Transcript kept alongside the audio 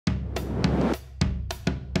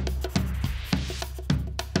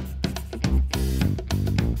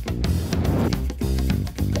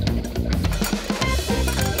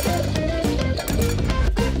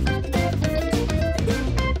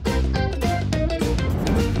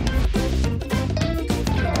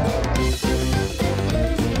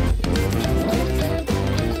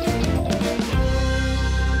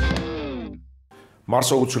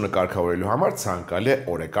Մարսողությունը կարգավորելու համար ցանկալի է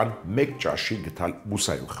օրեկան 1 ճաշի գտալ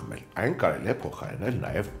բուսայուղ խմել։ Այն կարելի է փոխարինել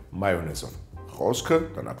նաև մայոնեզով։ Խոսքը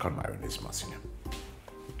տնական մայոնեզի մասին է։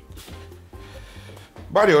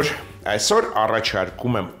 Բարի օր, այսօր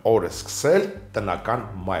առաջարկում եմ օրը սկսել տնական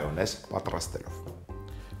մայոնեզ պատրաստելով։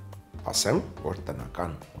 Ասեմ, որ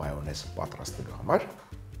տնական մայոնեզ պատրաստելու համար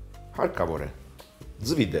հարկավոր է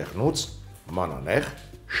ձվի դեղնուց, մանանեխ,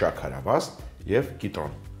 շաքարավազ և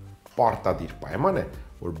կիտրոն։ Պարտադիր պայման է,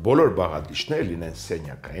 որ բոլոր բաղադրիչները լինեն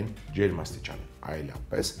սենյակային ջերմաստիճան,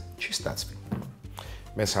 այլապես չի ստացվի։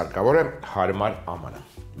 Մեզ հարկավոր է հարմար ամանը։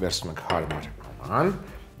 Վերցնում ենք հարմար աման,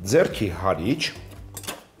 ձեռքի հարիչ,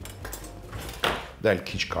 դա էլ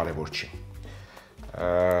քիչ կարևոր չի։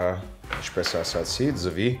 Ինչպես ասացի,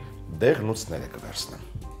 ձվի դեղնուցները կվերցնեմ։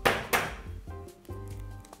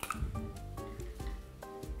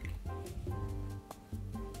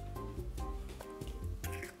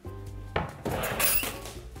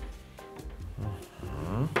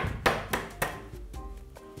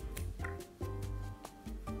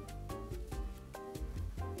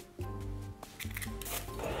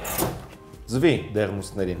 Ձվի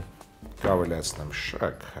դեղնուցներին կավելացնեմ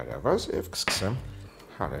շաքարավազ և կսկսեմ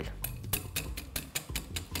հարել։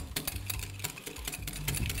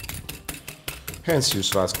 Հենց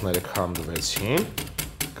հյուսվածքները քանդվեցին,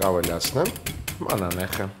 կավելացնեմ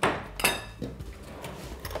մանանեխը։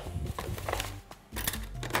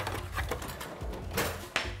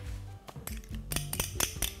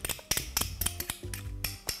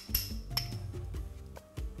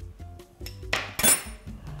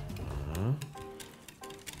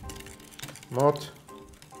 Մոտ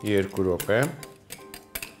 2 րոպե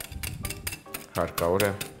հարկավոր է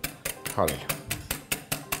հարել։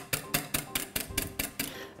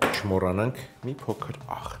 Չմոռանանք մի փոքր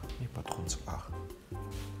աղ, մի պատխունց աղ։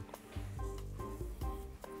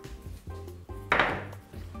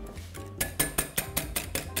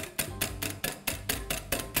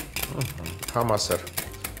 Համասեր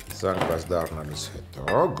զանգված դառնալուց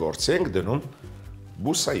հետո գործի ենք դնում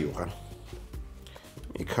բուսայուղը։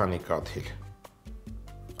 Մի քանի կաթիլ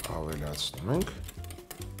ավելացնում ենք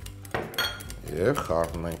և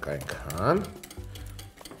խառնում ենք այնքան,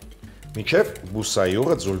 մինչև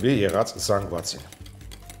բուսայուղը ձուլվի եղած զանգվածին։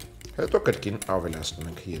 Հետո կրկին ավելացնում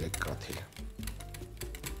ենք 3 կաթիլ։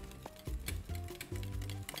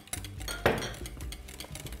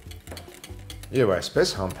 Եվ այսպես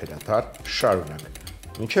համբերատար շարունակ,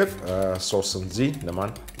 մինչև սոսնձի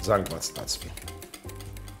նման զանգված ստացվի։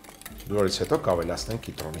 Որից հետո կավելացնենք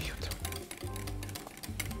կիտրոնի հյութ։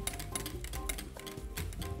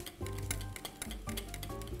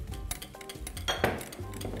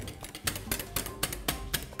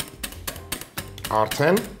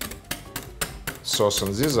 Արդեն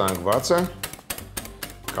սոսնձի զանգվածը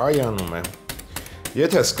կայանում է։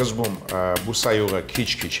 Եթե սկզբում բուսայուղը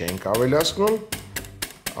քիչ-քիչ էինք ավելացնում,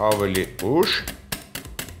 ավելի ուշ,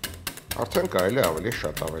 արդեն կարելի է ավելի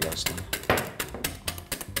շատ ավելացնել։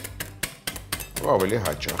 Ավելի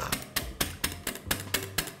հաճախ։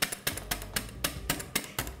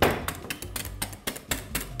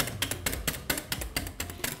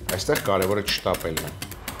 Այստեղ կարևորը չշտապելն է։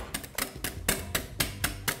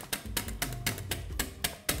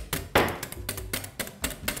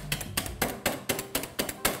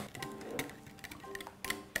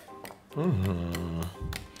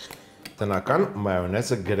 Տնական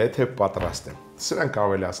մայոնեզը գրեթե պատրաստ է։ Սրանք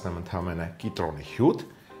ավելացնեմ ընդամենը կիտրոնի հյութ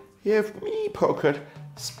և մի փոքր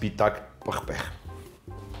սպիտակ պղպեղ։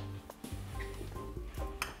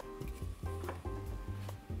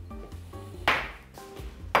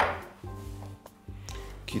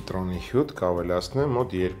 Կիտրոնի հյութ կավելացնեմ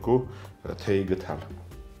մոտ 2 թեյի գթալ։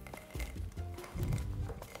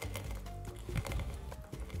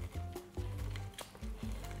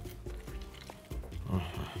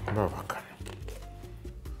 Բավական։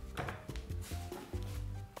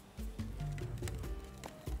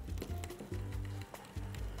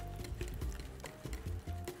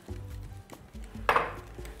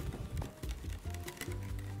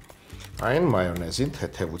 Այն մայոնեզին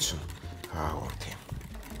թեթևություն հաղորդի։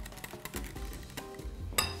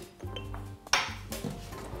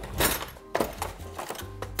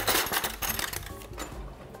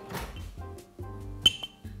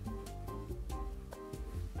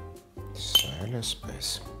 Այսպես։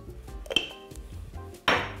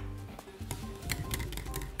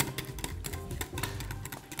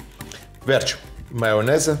 Վերջ,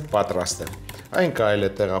 մայոնեզը պատրաստ է։ Այն կարելի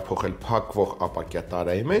է տեղափոխել փակվող ապակյա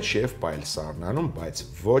տարայի մեջ և պայել սառնանում, բայց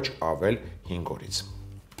ոչ ավել 5 օրից։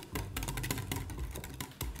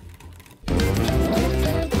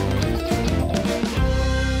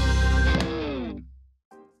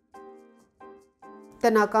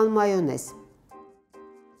 տնական մայոնեզ։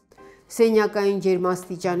 Սենյակային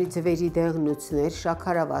ջերմաստիճանի ձվերի դեղնուցներ,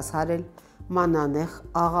 շաքարավազ հարել, մանանեխ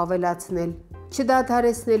աղավելացնել,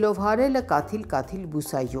 չդադարեցնելով հարելը կաթիլ-կաթիլ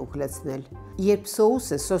բուսայուղ լցնել։ Երբ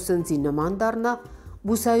սոուսը սոսնձի նման դառնա,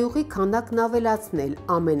 բուսայուղի քանակն ավելացնել,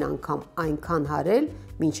 ամեն անգամ այնքան հարել,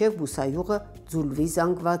 մինչև բուսայուղը ձուլվի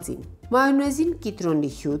զանգվածին։ Մայոնեզին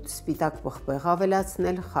կիտրոնի հյութ, սպիտակ պղպեղ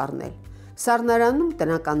ավելացնել, խառնել։ Սառնարանում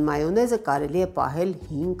տնական մայոնեզը կարելի է պահել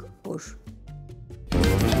 5 օր։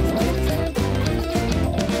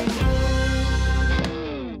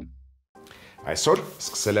 Այսօր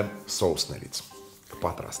սկսել եմ սոուսներից։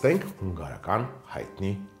 Պատրաստենք հունգարական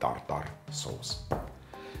հայտնի տարտար սոուս։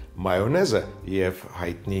 Մայոնեզը և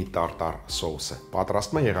հայտնի տարտար սոուսը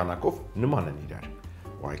պատրաստման եղանակով նման են իրար։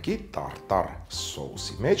 Ուղղակի տարտար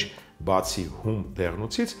սոուսի մեջ բացի հում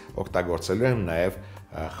դեղնուցից օգտագործելու եմ նաև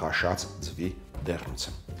խաշած ձվի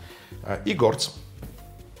դեղնուցը։ Ի գործ։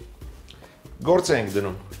 Գործ ենք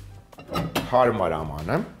դնում հարմար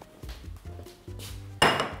ամանը։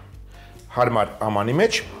 Հարմար ամանի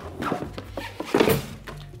մեջ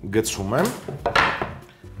գցում եմ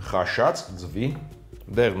խաշած ձվի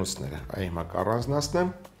դեղնուցները։ Այ հիմա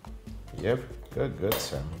կառանձնացնեմ և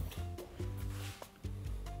կգցեմ։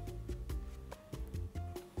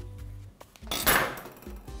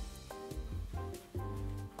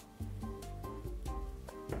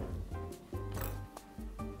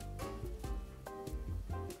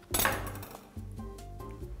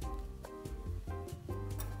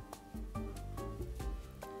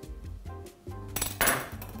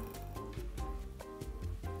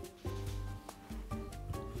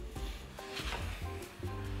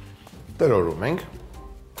 Տրորում ենք,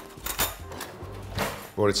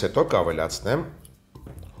 որից հետո կավելացնեմ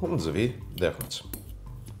հում ձվի դեղնուց։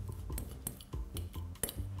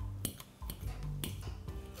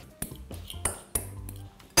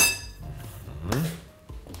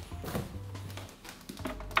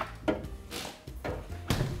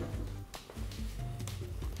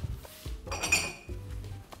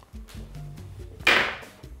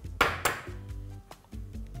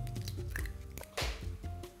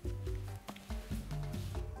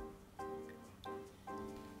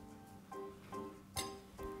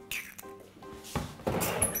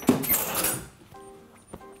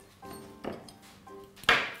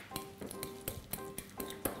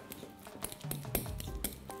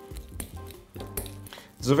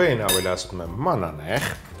 Ձվերին ավելացնում եմ մանանեխ,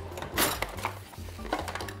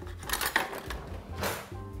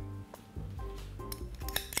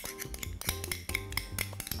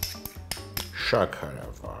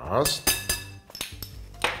 շաքարավազ,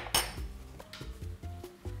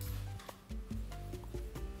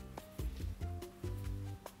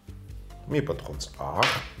 մի պտղոց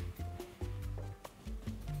աղ,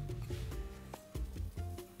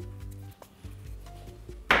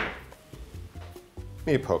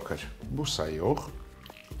 մի փոքր բուսայուղ,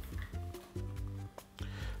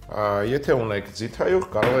 եթե ունեք ձիթայուղ,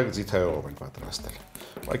 կարող եք ձիթայուղով էլ պատրաստել,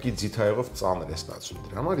 ուղղակի ձիթայուղով ծանր է ստացվում,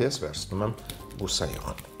 դրա համար ես վերցնում եմ բուսայուղ։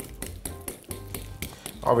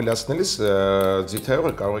 Ավելացնելիս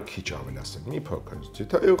ձիթայուղը կարող եք քիչ ավելացնել, մի փոքր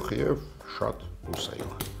ձիթայուղ և շատ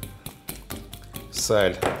բուսայուղ։ Սա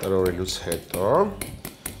էլ տրորելուց հետո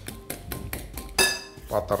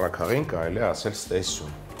պատառաքաղին կարելի է ասել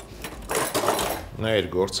ստեսում։ Նա իր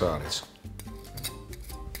գործը արեց։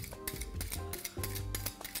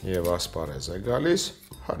 Եվ ասպարեզ է գալիս,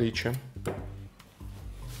 հարիչը։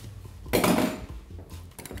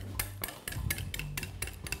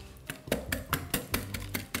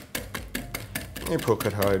 Մի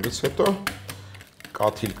փոքր հարելուց հետո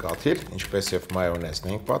կաթիլ-կաթիլ, ինչպես և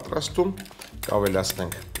մայոնեզն ենք պատրաստում,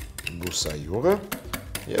 կավելացնենք բուսայուղը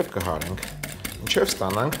և կհարենք, մինչև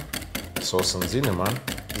ստանանք սոսնձի նման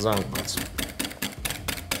զանգված։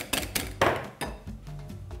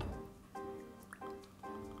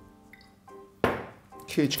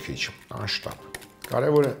 Քիչ-քիչ, անշտապ,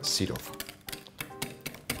 կարևորը սիրով։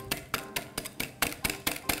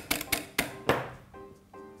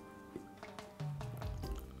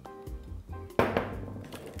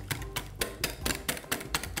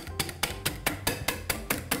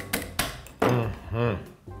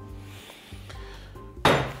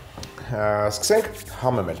 Սկսենք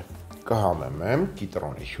համեմել, կհամեմեմ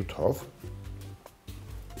կիտրոնի հյութով,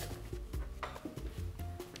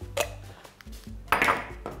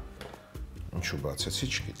 ինչու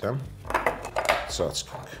բացեցի, չգիտեմ,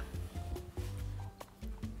 ծածկենք։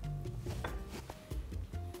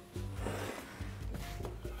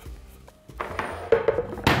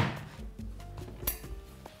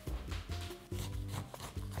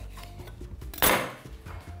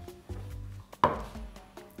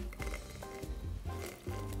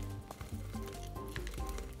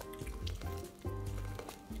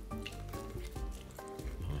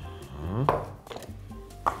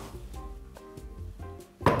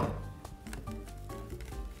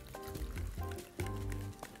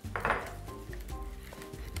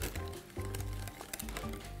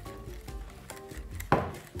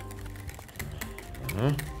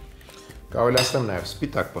 Կավելացնեմ նաև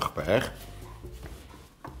սպիտակ պղպեղ։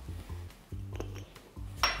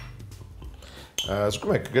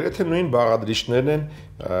 Զգում եք, գրեթե նույն բաղադրիչներն են,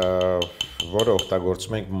 որը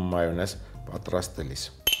օգտագործում ենք մայոնեզ պատրաստելիս։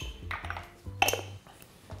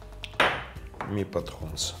 Մի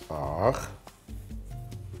պտղունց աղ։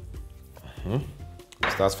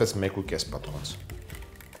 Ստացվեց 1.5 պտղունց։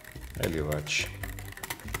 Էլի ոչ։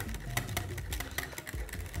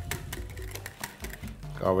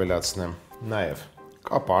 Կավելացնեմ նաև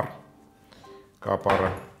կապար։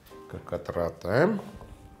 Կապարը կկտրատեմ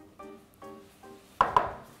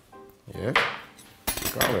և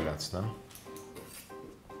կավելացնեմ։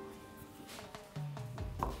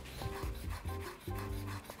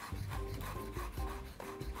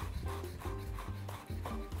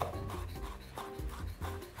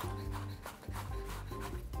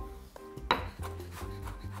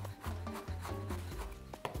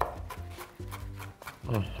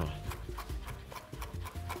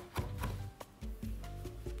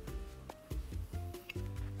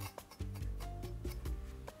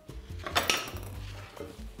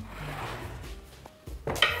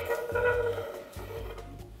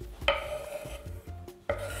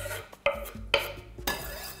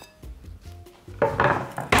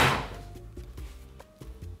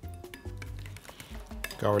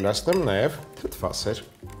 Կավելացնեմ նաև թթվասեր։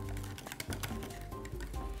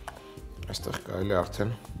 Այստեղ կարելի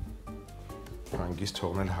արդեն հանգիստ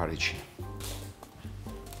թողնել հարիչին։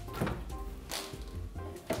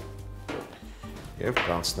 Եվ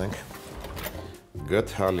կանցնենք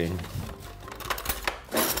գթալին։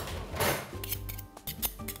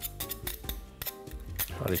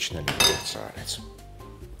 Հարիչն էլ գործ արեց։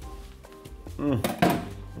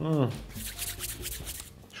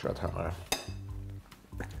 Շատ համար է։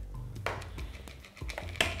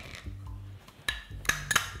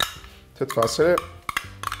 Թթվասերը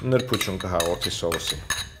նրբություն կհաղորդի սոուսին։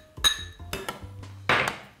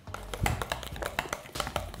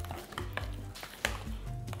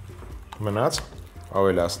 Մնաց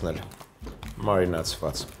ավելացնել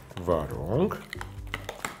մարինացված վարունգ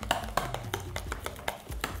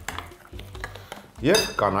և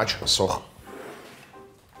կանաչ սոխ։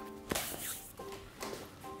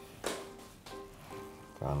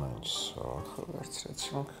 Կանաչ սոխը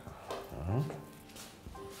վերցրեցինք։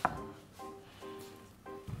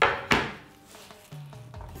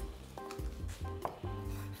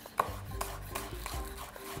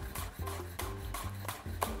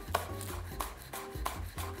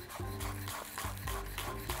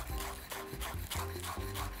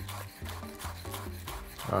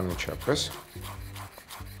 Անմիջապես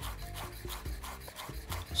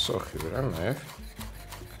սոխի վրա նաև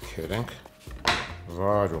քերենք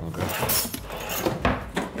վարունգը։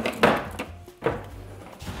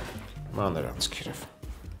 Մանրանցքերով։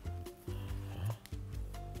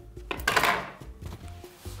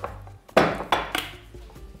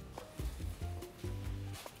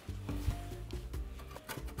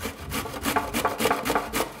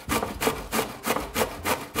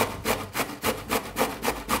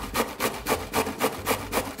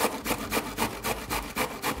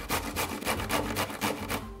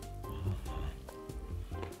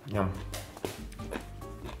 Yum.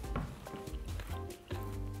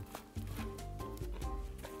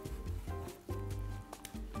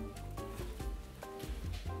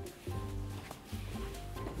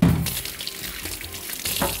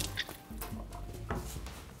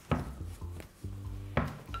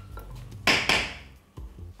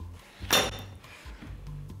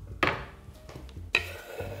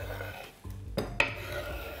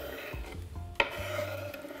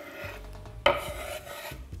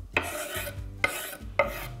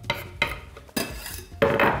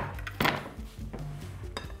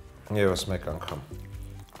 Եվս մեկ անգամ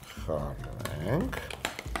խառնենք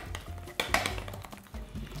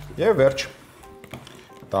և վերջ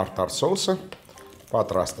տարտար սոուսը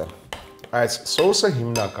պատրաստ է։ Այս սոուսը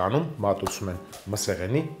հիմնականում մատուցում են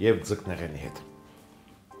մսեղենի և ձկնեղենի հետ։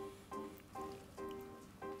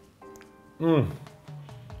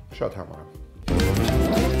 Շատ համար է։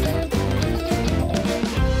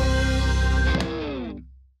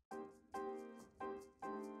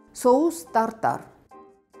 Սոուս տարտար։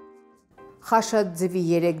 Խաշած ձվի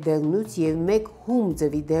 3 դեղնուց և 1 հում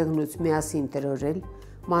ձվի դեղնուց միասին տրորել,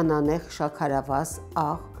 մանանեխ, շաքարավազ,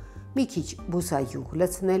 աղ, մի քիչ բուսայուղ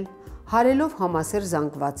լցնել, հարելով համասեր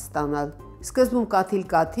զանգված ստանալ։ Սկզբում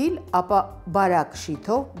կաթիլ-կաթիլ, ապա բարակ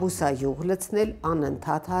շիթով բուսայուղ լցնել,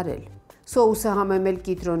 անընդհատ հարել։ Սոուսը համեմել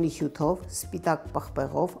կիտրոնի հյութով, սպիտակ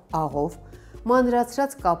պղպեղով, աղով,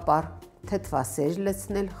 մանրացրած կապար, թթվասեր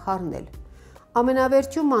լցնել, խառնել։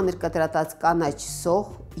 Ամենավերջում մանր կտրատած կանաչ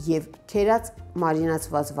սոխ և քերած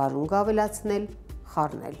մարինացված վարունգ ավելացնել,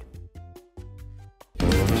 խառնել։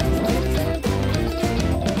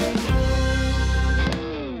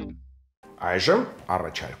 Այժմ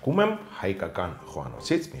առաջարկում եմ հայկական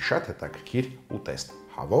խոհանոցից մի շատ հետաքրքիր ուտեստ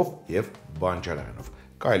հավով և բանջարեղենով,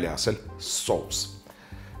 կարելի ասել սոուս։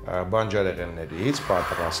 Բանջարեղեններից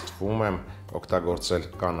պատրաստվում եմ օգտագործել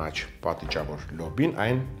կանաչ պատիճավոր լոբին,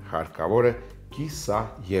 այն հարկավոր է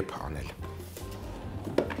կիսաեփ անել։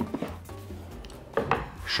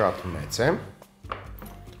 Շատ մեծ է,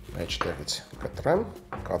 մեջտեղից կտրեմ,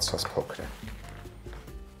 կացած փոքր է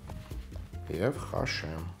և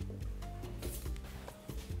խաշեմ։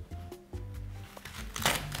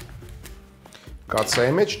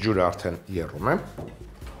 Կացայի մեջ ջուրը արդեն եռում է,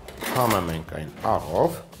 համեմ ենք այն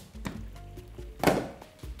աղով,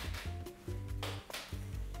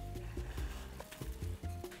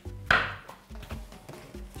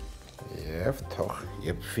 և թող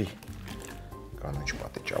եփվի կանաչ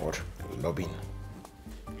պատիճավոր լոբին։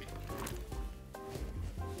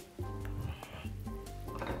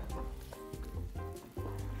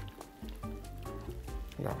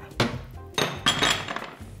 Լավ է։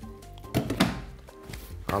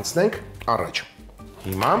 Անցնենք առաջ։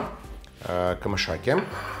 Հիմա կմշակեմ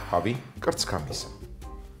հավի կրծքամիսը։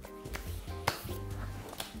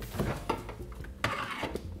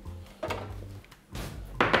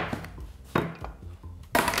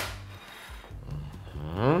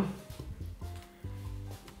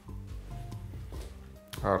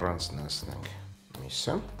 Առանձնացնենք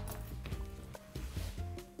միսը։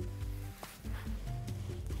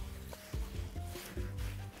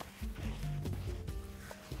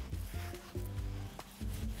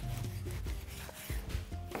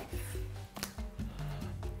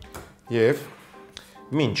 Եվ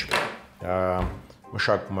մինչ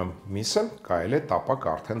մշակում եմ միսը, կարելի է տապակ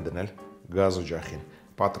արդեն դնել գազօջախին։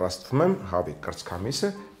 Պատրաստվում եմ հավի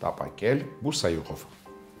կրծքամիսը տապակել բուսայուղով։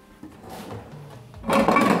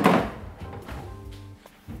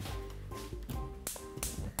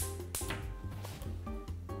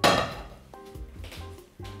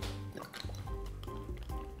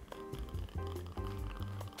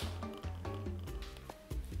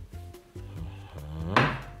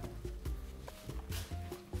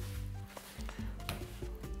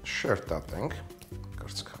 Շերտատենք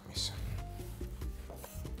կրծքամիսը։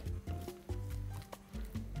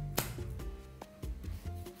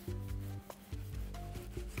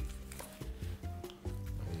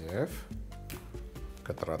 Եվ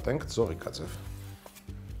կտրատենք ձողիկաձև։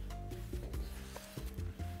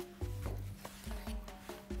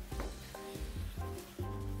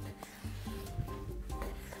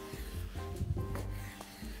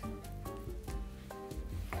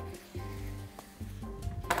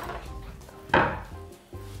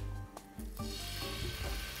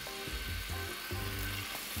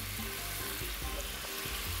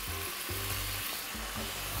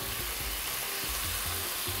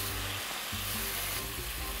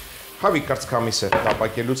 Հավի կրծքամիսը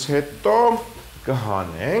տապակելուց հետո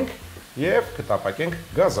կհանենք և կտապակենք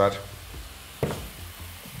գազար։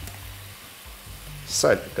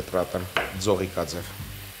 Սա էլ կտրատեմ ձողիկաձև։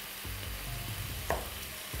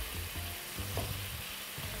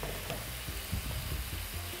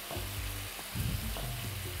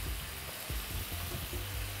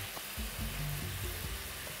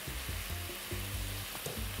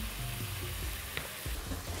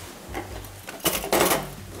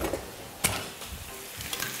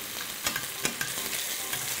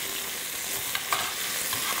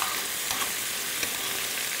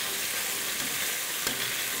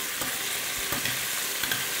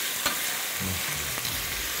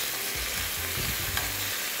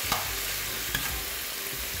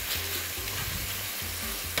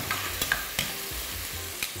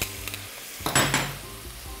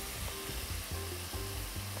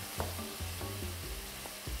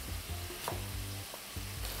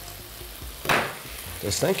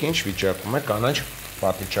 Տեսնենք ինչ վիճակում է կանաչ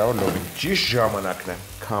պատիճավոր լոբին։ Ճիշտ ժամանակն է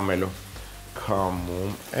քամելու։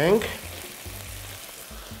 Քամում ենք։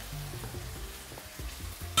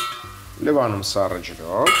 Լվանում սառը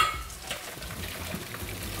ջրով,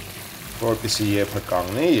 որպեսզի եփը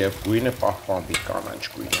կանգնի և գույնը պահպանվի կանաչ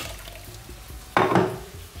գույնը։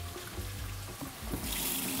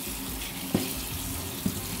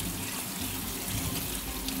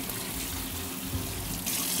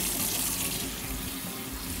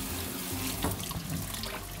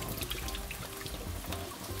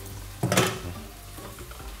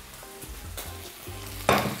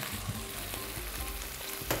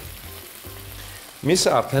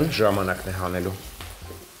 Միսը արդեն ժամանակն է հանելու։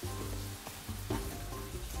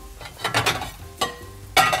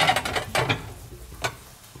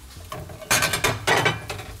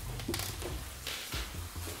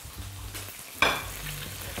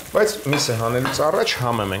 Բայց միսը հանելուց առաջ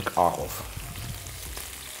համեմ ենք աղով։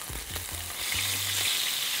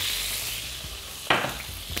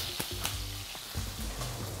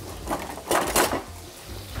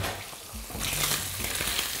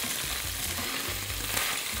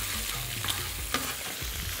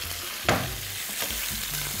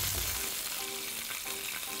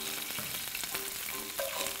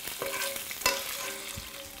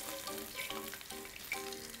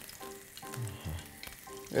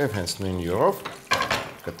 Եվ հենց նույն յուղով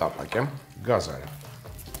կտապակեմ գազարը։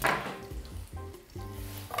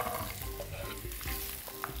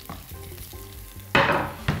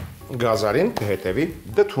 Գազարին կհետևի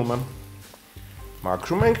դդումը։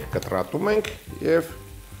 Մաքրում ենք, կտրատում ենք և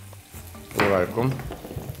ուղարկում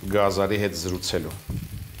գազարի հետ զրուցելու։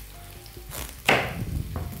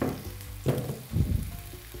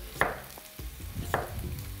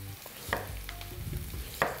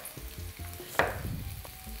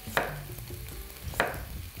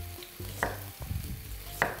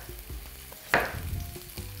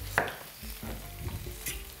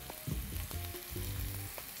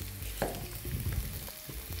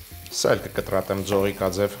 Սա էլ կկտրատեմ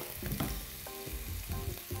ձողիկաձև։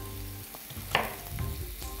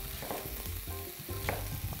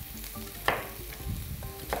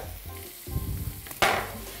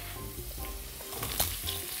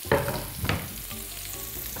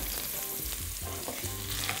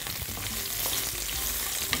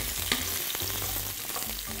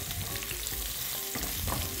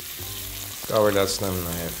 Կավելացնեմ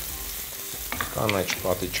նաև կանաչ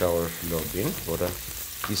պատիճավոր լոբին, որը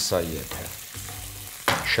կիսաետ է,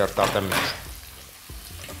 շերտատեմ մեջ։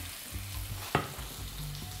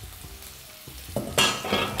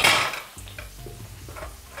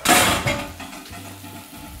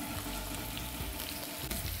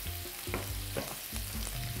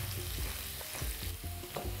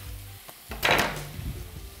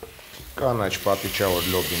 Կանաչ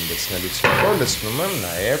պատիճավոր լոբին լցնելուց հետո լցնում եմ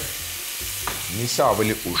նաև միսը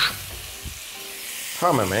ավելի ուշ։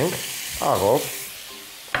 Համեմ ենք աղով,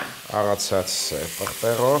 աղացած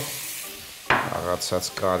պղպեղով, աղացած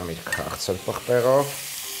կարմիր քաղցր պղպեղով,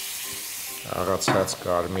 աղացած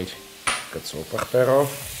կարմիր կծու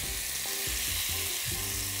պղպեղով,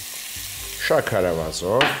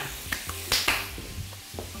 շաքարավազով,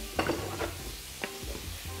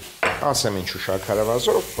 ասեմ ինչու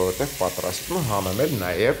շաքարավազով, որովհետև պատրաստում համեմ էլ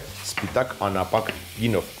նաև սպիտակ անապակ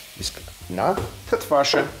գինով, իսկ նա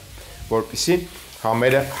թթվաշ է, որպեսզի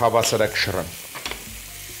համերը հավասարակշռեն։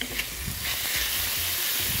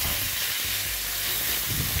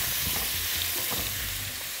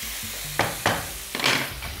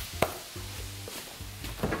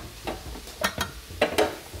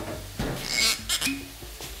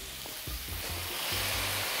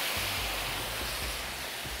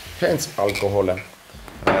 Հենց ալկոհոլը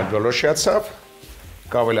գոլոշյացավ,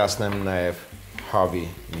 կավելացնեմ նաև հավի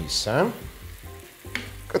միսը,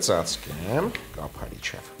 կծածկեմ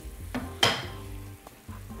կափարիչով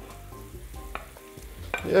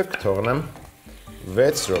և կթողնեմ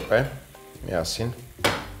 6 րոպե միասին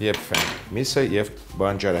եփվեն միսը և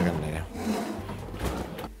բանջարեղենները։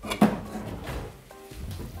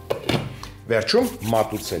 Վերջում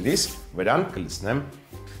մատուցելիս վրան կլցնեմ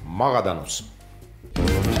մաղադանոց։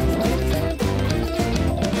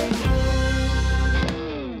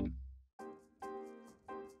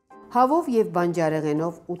 Հավով և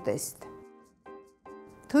բանջարեղենով ուտեստ։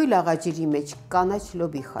 Թույլ աղաջրի մեջ կանաչ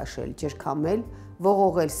լոբի խաշել, ջրքամել,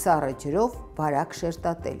 ողողել սառը ջրով, բարակ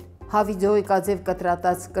շերտատել։ Հավի ձողիկաձև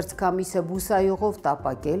կտրատած կրծքամիսը բուսայուղով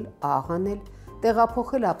տապակել, աղ անել,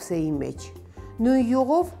 տեղափոխել ափսեի մեջ։ Նույն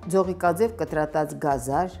յուղով ձողիկաձև կտրատած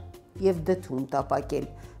գազար և դդում տապակել,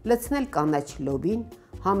 լցնել կանաչ լոբին,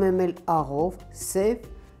 համեմել աղով,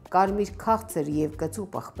 սև, կարմիր քաղցր և կծու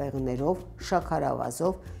պղպեղներով,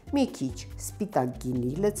 շաքարավազով, մի քիչ սպիտակ գինի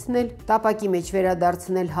լցնել, տապակի մեջ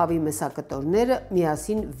վերադարձնել հավի մսակտորները,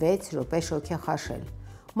 միասին 6 րոպե շոգեխաշել։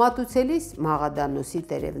 Մատուցելիս մաղադանոսի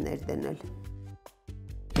տերևներ դնել։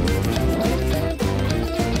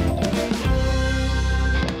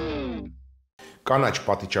 Կանաչ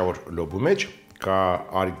պատիճավոր լոբու մեջ կա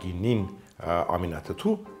արգինին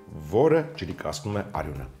ամինաթթու, որը ջրիկացնում է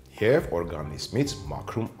արյունը և օրգանիզմից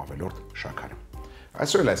մաքրում ավելորդ շաքարը։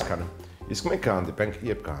 Այսօր էլ այսքանը, իսկ մենք կհանդիպենք,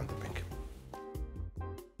 երբ կհանդիպենք։